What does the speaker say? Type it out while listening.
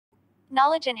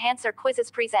Knowledge Enhancer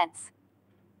Quizzes presents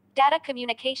Data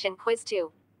Communication Quiz 2.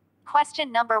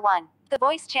 Question number 1. The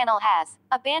voice channel has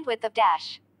a bandwidth of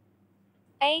dash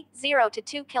A. 0 to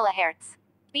 2 kHz,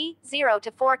 B. 0 to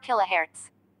 4 kHz,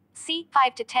 C.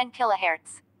 5 to 10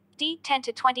 kHz, D. 10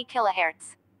 to 20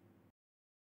 kHz.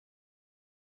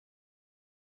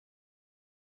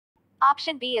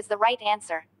 Option B is the right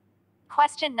answer.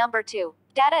 Question number 2.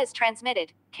 Data is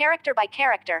transmitted, character by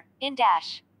character, in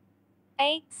dash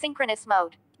A. Synchronous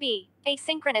mode, B.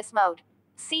 Asynchronous mode,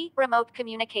 C. Remote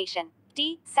communication,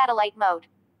 D. Satellite mode.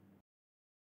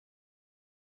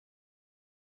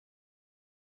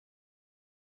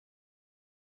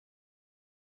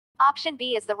 Option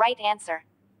B is the right answer.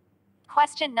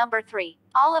 Question number 3.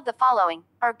 All of the following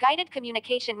are guided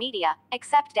communication media,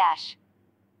 except dash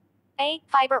A.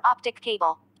 Fiber optic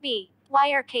cable, B.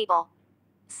 Wire cable,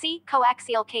 C.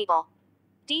 Coaxial cable,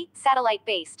 D.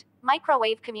 Satellite-based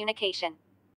microwave communication.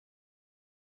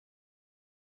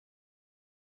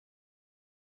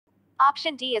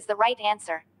 Option D is the right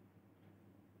answer.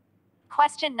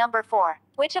 Question number 4.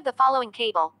 Which of the following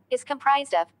cable is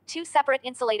comprised of two separate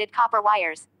insulated copper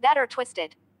wires that are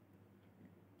twisted?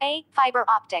 A. Fiber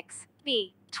optics,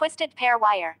 B. Twisted pair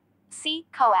wire, C.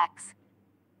 Coax,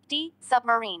 D.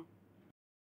 Submarine.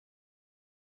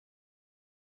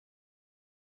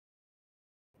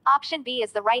 Option B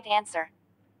is the right answer.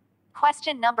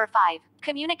 Question number 5.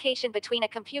 Communication between a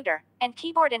computer and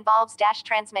keyboard involves dash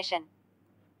transmission.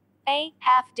 A.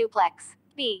 Half duplex,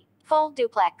 B. Full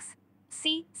duplex,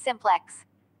 C. Simplex,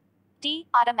 D.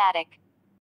 Automatic.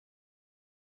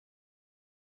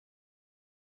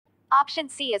 Option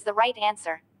C is the right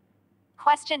answer.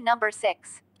 Question number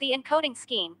 6. The encoding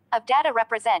scheme of data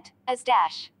represent as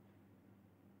dash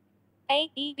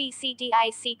A.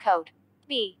 EBCDIC code,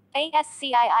 B.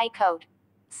 ASCII code,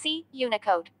 C.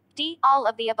 Unicode, D. All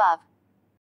of the above.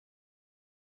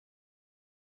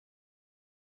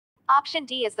 Option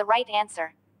D is the right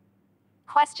answer.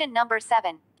 Question number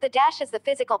 7. The dash is the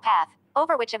physical path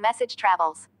over which a message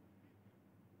travels.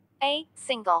 A.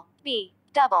 Single, B.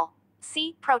 Double,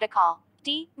 C. Protocol,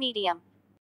 D. Medium.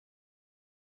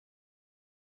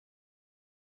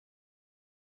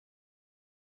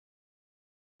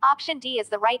 Option D is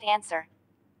the right answer.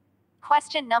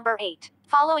 Question number 8.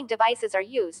 Following devices are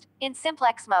used in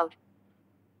simplex mode.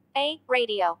 A.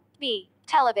 Radio, B.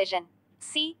 Television,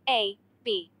 C. A.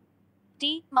 B.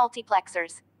 D.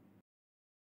 Multiplexers.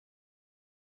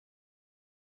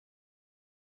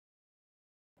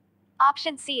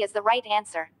 Option C is the right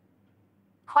answer.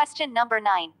 Question number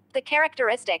 9. The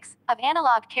characteristics of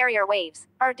analog carrier waves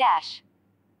are dash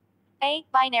A.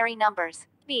 Binary numbers,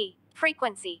 B.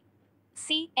 Frequency,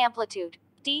 C. Amplitude,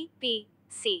 D. B.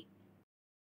 C.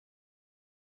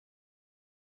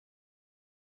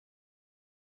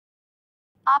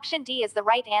 Option D is the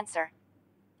right answer.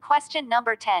 Question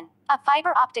number 10. A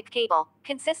fiber optic cable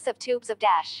consists of tubes of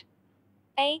dash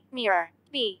A. Mirror,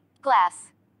 B.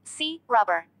 Glass, C.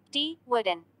 Rubber, D.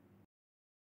 Wooden.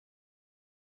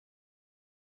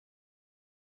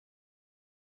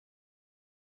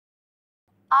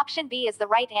 Option B is the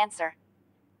right answer.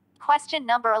 Question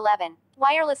number 11.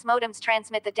 Wireless modems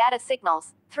transmit the data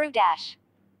signals through dash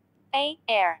A.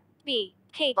 Air, B.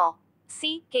 Cable,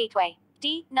 C. Gateway,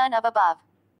 D. None of above.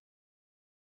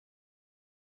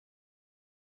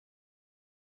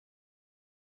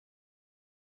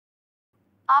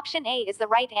 Option A is the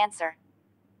right answer.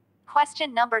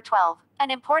 Question number 12.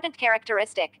 An important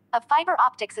characteristic of fiber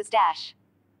optics is dash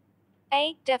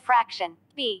A. Diffraction,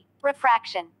 B.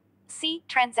 Refraction, C.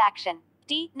 Transaction,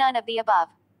 D. None of the above.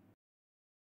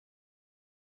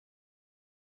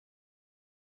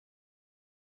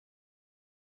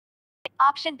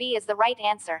 Option B is the right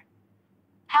answer.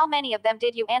 How many of them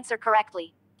did you answer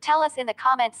correctly? Tell us in the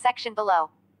comments section below.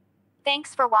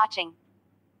 Thanks for watching.